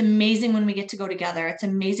 It's amazing when we get to go together. It's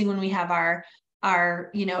amazing when we have our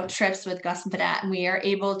trips with Gus and Padat, and we are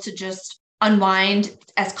able to just unwind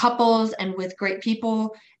as couples and with great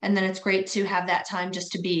people. And then it's great to have that time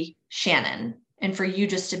just to be Shannon, and for you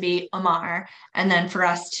just to be Ammar, and then for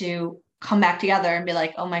us to come back together and be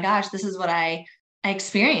like, oh my gosh, this is what I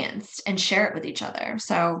experienced, and share it with each other.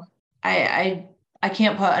 So I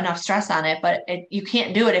can't put enough stress on it, but you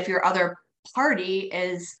can't do it if your other party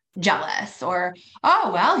is jealous, or, oh,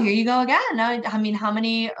 well, here you go again. I mean, how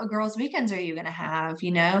many girls' weekends are you going to have?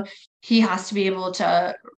 He has to be able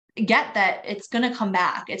to get that it's going to come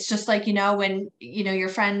back. It's just like, when, your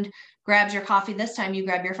friend grabs your coffee this time, you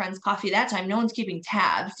grab your friend's coffee that time. No one's keeping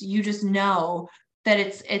tabs. You just know that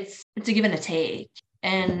it's a give and a take,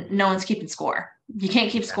 and no one's keeping score. You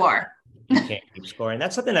can't keep score. You can't keep score. And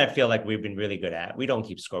that's something I feel like we've been really good at. We don't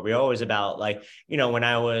keep score. We're always about, like, when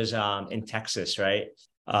I was in Texas, right?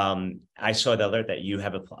 I saw the alert that you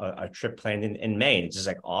have a trip planned in May, and it's just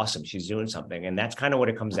like, awesome. She's doing something. And that's kind of what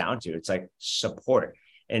it comes down to. It's like, support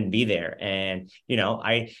and be there. And,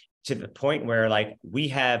 to the point where, like, we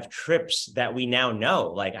have trips that we now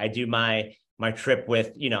know, like, I do my trip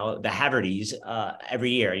with, the Haverdys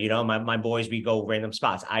every year. My boys, we go random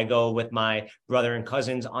spots. I go with my brother and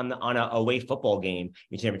cousins on a away football game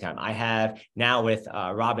each and every time. I have now with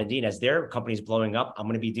Rob and Dean, as their company's blowing up, I'm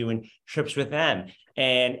going to be doing trips with them.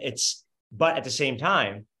 And but at the same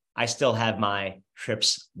time, I still have my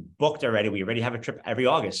trips booked already. We already have a trip every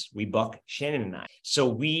August. We book, Shannon and I. So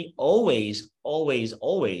we always, always,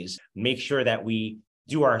 always make sure that we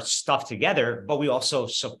do our stuff together, but we also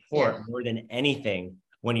support more than anything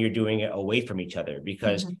when you're doing it away from each other.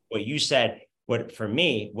 Because what you said, for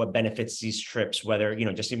me, what benefits these trips, whether,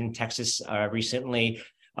 just even Texas recently,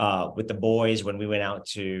 with the boys, when we went out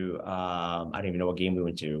to, I don't even know what game we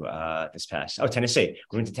went to Tennessee.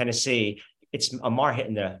 We went to Tennessee. It's Ammar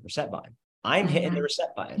hitting the reset button. I'm hitting the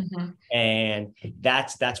reset button. And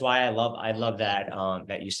that's why I love that,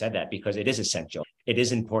 that you said that, because it is essential. It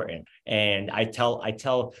is important. And I tell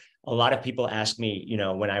a lot of people ask me,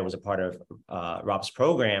 when I was a part of Rob's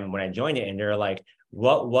program, when I joined it, and they're like,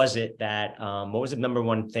 what was the number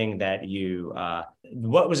one thing that you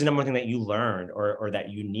learned or that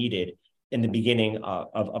you needed in the beginning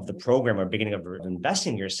of the program, or beginning of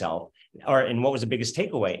investing yourself, and what was the biggest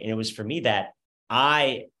takeaway? And it was for me that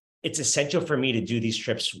it's essential for me to do these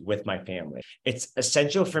trips with my family. It's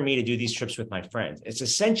essential for me to do these trips with my friends. It's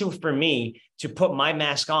essential for me to put my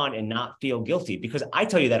mask on and not feel guilty, because I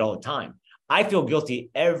tell you that all the time. I feel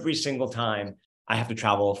guilty every single time I have to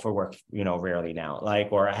travel for work, rarely now,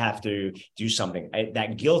 or I have to do something.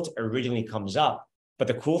 That guilt originally comes up. But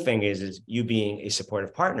the cool thing is you being a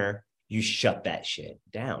supportive partner, you shut that shit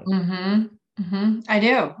down. I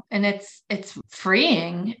do. And it's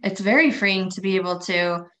freeing. It's very freeing to be able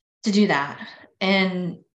to do that.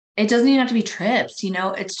 And it doesn't even have to be trips,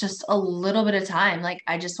 it's just a little bit of time. Like,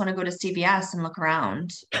 I just want to go to CVS and look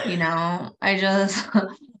around, I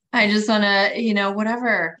just want to,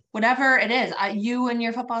 whatever it is, you and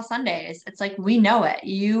your football Sundays, it's like, we know it.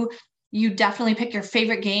 You definitely pick your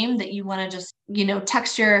favorite game that you want to just,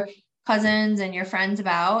 text your cousins and your friends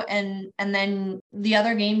about. And then the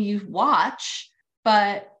other game you watch,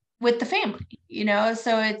 but with the family,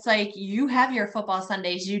 so it's like, you have your football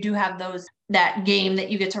Sundays, you do have that game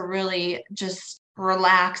that you get to really just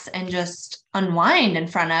relax and just unwind in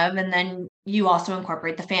front of. And then you also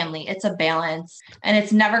incorporate the family. It's a balance, and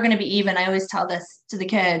it's never going to be even. I always tell this to the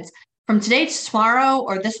kids, from today to tomorrow,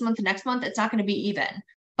 or this month to next month, it's not going to be even.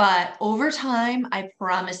 But over time, I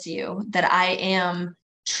promise you that I am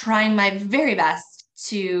trying my very best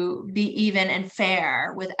to be even and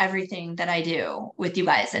fair with everything that I do with you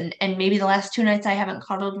guys. And maybe the last 2 nights I haven't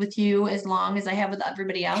cuddled with you as long as I have with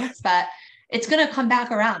everybody else, but it's going to come back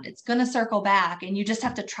around. It's going to circle back, and you just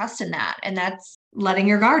have to trust in that. And that's letting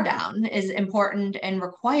your guard down is important and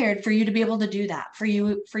required for you to be able to do that, for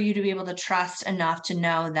you to be able to trust enough to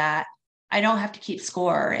know that I don't have to keep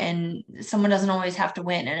score, and someone doesn't always have to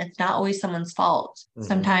win, and it's not always someone's fault.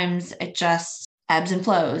 Sometimes it just ebbs and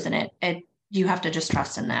flows, and it you have to just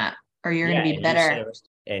trust in that, or you're going to be bitter.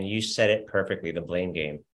 You said it perfectly. The blame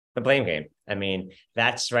game. I mean,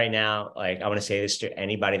 that's right now, I want to say this to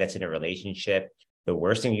anybody that's in a relationship. The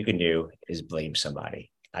worst thing you can do is blame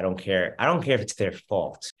somebody. I don't care if it's their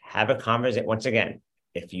fault. Have a conversation. Once again,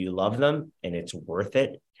 if you love them and it's worth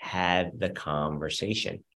it, have the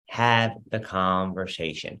conversation.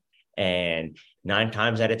 And 9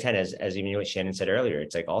 times out of 10, as even what Shannon said earlier,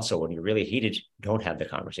 it's like, also, when you're really heated, don't have the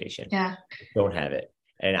conversation. Yeah. Don't have it.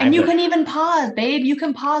 And you can even pause, babe. You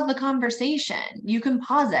can pause the conversation. You can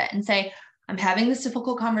pause it and say, I'm having this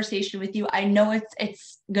difficult conversation with you. I know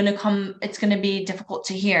it's going to be difficult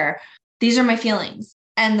to hear. These are my feelings.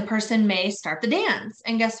 And the person may start the dance.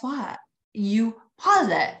 And guess what? You pause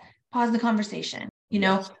the conversation.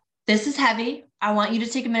 This is heavy. I want you to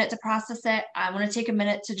take a minute to process it. I want to take a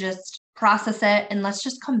minute to just process it, and let's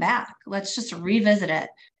just come back. Let's just revisit it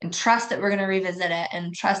and trust that we're going to revisit it,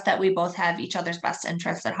 and trust that we both have each other's best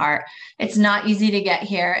interests at heart. It's not easy to get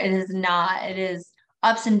here. It is not. It is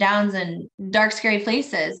ups and downs and dark, scary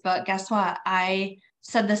places. But guess what? I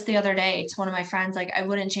said this the other day to one of my friends, I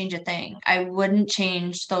wouldn't change a thing. I wouldn't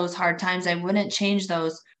change those hard times. I wouldn't change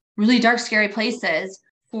those really dark, scary places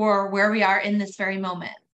for where we are in this very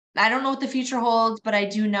moment. I don't know what the future holds, but I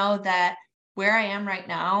do know that where I am right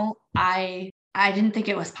now, I didn't think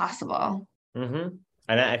it was possible. And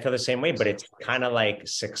I feel the same way, but it's kind of like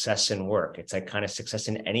success in work. It's like kind of success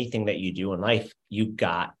in anything that you do in life. You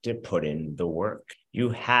got to put in the work. You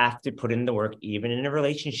have to put in the work, even in a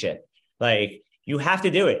relationship. You have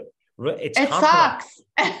to do it. It sucks.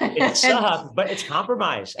 It sucks, but it's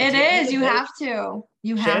compromise. It is. You have to.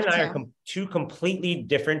 Shannon and I are two completely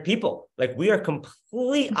different people. We are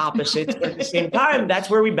complete opposites, but at the same time, that's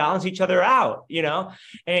where we balance each other out,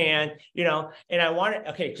 and I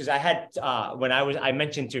wanted, because I had, I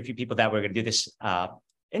mentioned to a few people that we're going to do this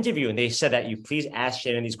interview, and they said that you please ask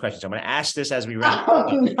Shannon these questions. I'm going to ask this as we wrap up.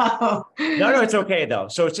 No, it's okay though.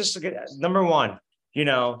 So it's just number one,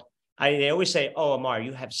 they always say, oh, Ammar,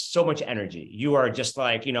 you have so much energy. You are just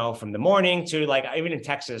from the morning to even in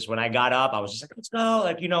Texas, when I got up, I was just let's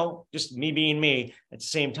go, just me being me at the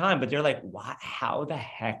same time. But they're like, how the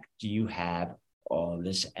heck do you have all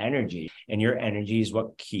this energy, and your energy is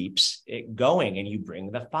what keeps it going, and you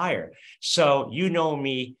bring the fire. So you know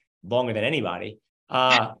me longer than anybody.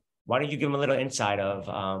 Why don't you give them a little insight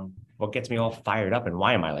of what gets me all fired up and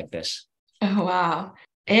why am I like this? Oh, wow.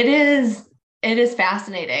 It is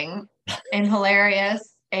fascinating and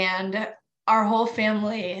hilarious. And our whole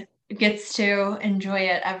family gets to enjoy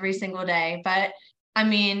it every single day. But I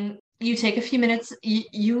mean, you take a few minutes,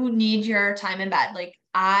 you need your time in bed. Like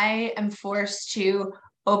I am forced to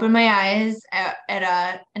open my eyes in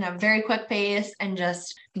a very quick pace and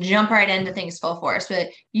just jump right into things full force. But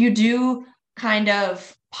you do kind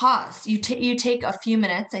of pause. You take a few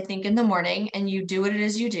minutes, I think, in the morning, and you do what it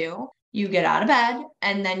is you do. You get out of bed,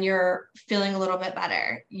 and then you're feeling a little bit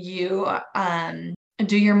better. You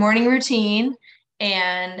do your morning routine,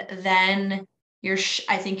 and then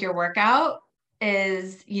I think your workout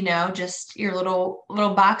is, just your little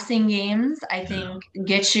boxing games. I think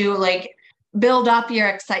get you like build up your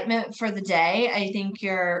excitement for the day. I think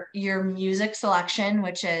your music selection,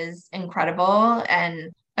 which is incredible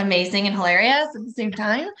and amazing and hilarious at the same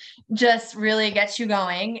time, just really gets you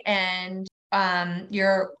going. And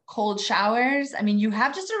your cold showers. I mean, you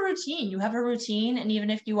have just a routine. You have a routine. And even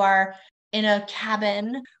if you are in a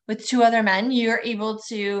cabin with two other men, you're able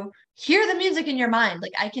to hear the music in your mind.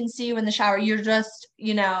 Like I can see you in the shower. You're just,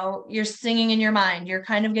 you're singing in your mind. You're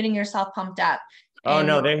kind of getting yourself pumped up. Oh,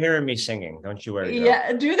 no, they're hearing me singing. Don't you worry.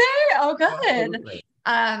 Yeah. Do they? Oh, good. Absolutely.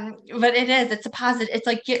 But it's a positive, it's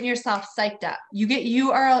like getting yourself psyched up.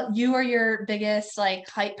 You are your biggest like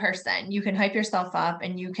hype person. You can hype yourself up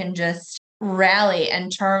and you can just rally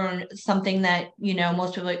and turn something that,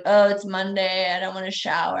 most people are like, oh, it's Monday. I don't want to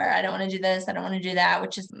shower. I don't want to do this. I don't want to do that,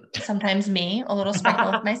 which is sometimes me, a little sprinkle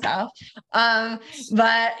of myself.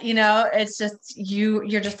 But it's just,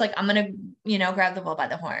 you're just like, I'm going to, grab the bull by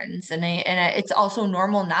the horns. And it's also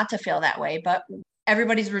normal not to feel that way, but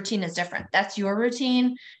everybody's routine is different. That's your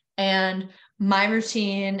routine. And my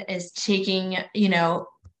routine is taking,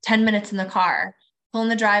 10 minutes in the car, pull in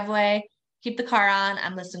the driveway, keep the car on.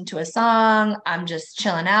 I'm listening to a song. I'm just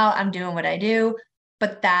chilling out. I'm doing what I do.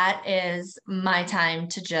 But that is my time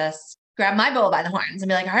to just grab my bull by the horns and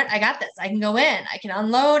be like, all right, I got this. I can go in. I can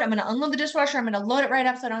unload. I'm going to unload the dishwasher. I'm going to load it right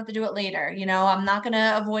up so I don't have to do it later. I'm not going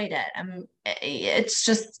to avoid it. It's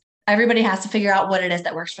just, everybody has to figure out what it is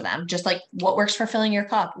that works for them. Just like what works for filling your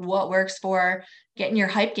cup, what works for getting your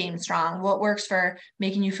hype game strong, what works for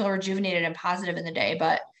making you feel rejuvenated and positive in the day.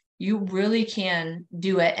 But you really can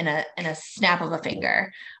do it in a snap of a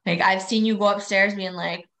finger. Like I've seen you go upstairs being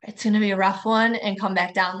like, it's going to be a rough one, and come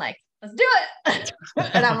back down like, let's do it.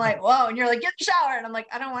 And I'm like, whoa. And you're like, get in the shower. And I'm like,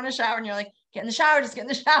 I don't want to shower. And you're like, get in the shower, just get in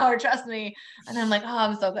the shower. Trust me. And I'm like, oh,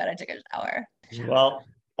 I'm so glad I took a shower. Well,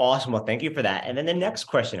 awesome. Well, thank you for that. And then the next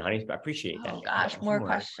question, honey, I appreciate that. Oh gosh, more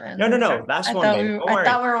questions. No. Last one. I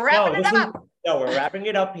thought we were wrapping it up. We're wrapping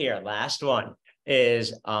it up here. Last one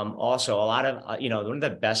is also a lot of, one of the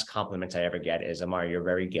best compliments I ever get is, Ammar, you're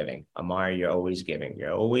very giving. Ammar, you're always giving.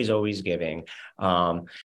 You're always giving.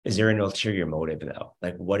 Is there an ulterior motive though?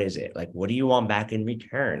 Like, what is it? Like, what do you want back in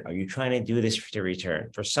return? Are you trying to do this to return?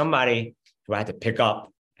 For somebody who I had to pick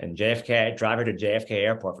up and drive her to JFK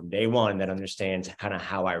airport from day one, that understands kind of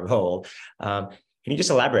how I roll. Can you just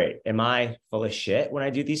elaborate? Am I full of shit when I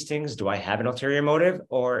do these things? Do I have an ulterior motive,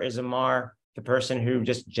 or is Ammar the person who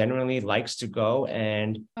just genuinely likes to go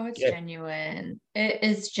and... Oh, it's genuine. It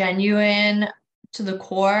is genuine to the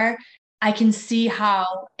core. I can see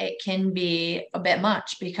how it can be a bit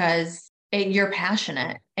much because you're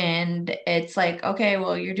passionate, and it's like, okay,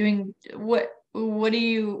 well, you're doing what do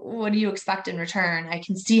you expect in return? I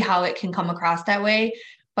can see how it can come across that way,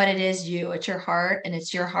 but it is you, it's your heart, and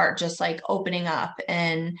it's your heart just like opening up.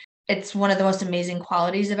 And it's one of the most amazing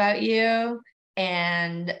qualities about you.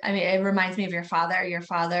 And I mean, it reminds me of your father. Your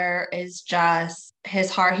father is just his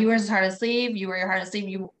heart. He wears his heart on his sleeve. You wear your heart on his sleeve.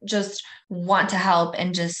 You just want to help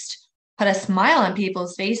and just put a smile on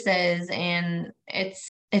people's faces. And it's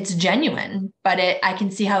genuine, but I can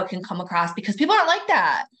see how it can come across because people aren't like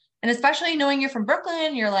that. And especially knowing you're from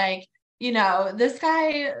Brooklyn, you're like, this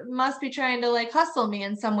guy must be trying to like hustle me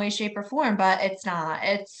in some way, shape, or form, but it's not.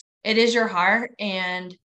 It is your heart,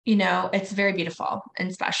 and it's very beautiful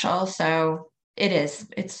and special. So it is.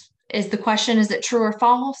 Is the question, is it true or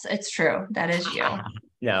false? It's true. That is you.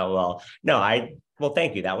 Well,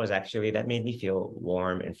 thank you. That made me feel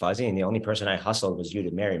warm and fuzzy. And the only person I hustled was you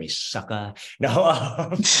to marry me, sucker.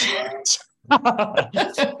 No.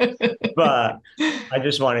 But I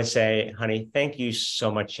just want to say, honey, thank you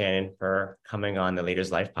so much, Shannon, for coming on the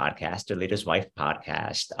Leader's Life podcast, the Leader's Wife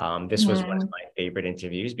podcast. This was one of my favorite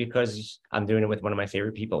interviews because I'm doing it with one of my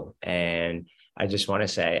favorite people. And I just want to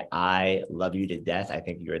say, I love you to death. I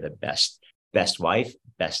think you're the best wife,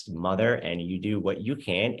 best mother, and you do what you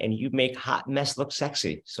can, and you make hot mess look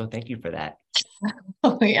sexy. So thank you for that.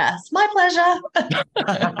 Oh, yes. My pleasure.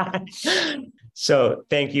 So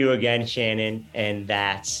thank you again, Shannon. And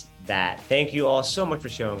that's that. Thank you all so much for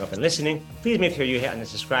showing up and listening. Please make sure you hit on the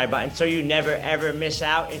subscribe button so you never, ever miss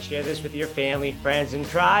out, and share this with your family, friends, and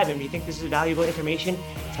tribe. And if you think this is valuable information,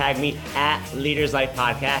 tag me at Leaders Life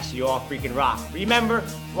Podcast. You all freaking rock. Remember,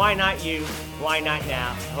 why not you? Why not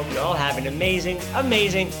now? I hope you all have an amazing,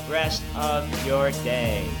 amazing rest of your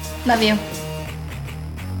day. Love you.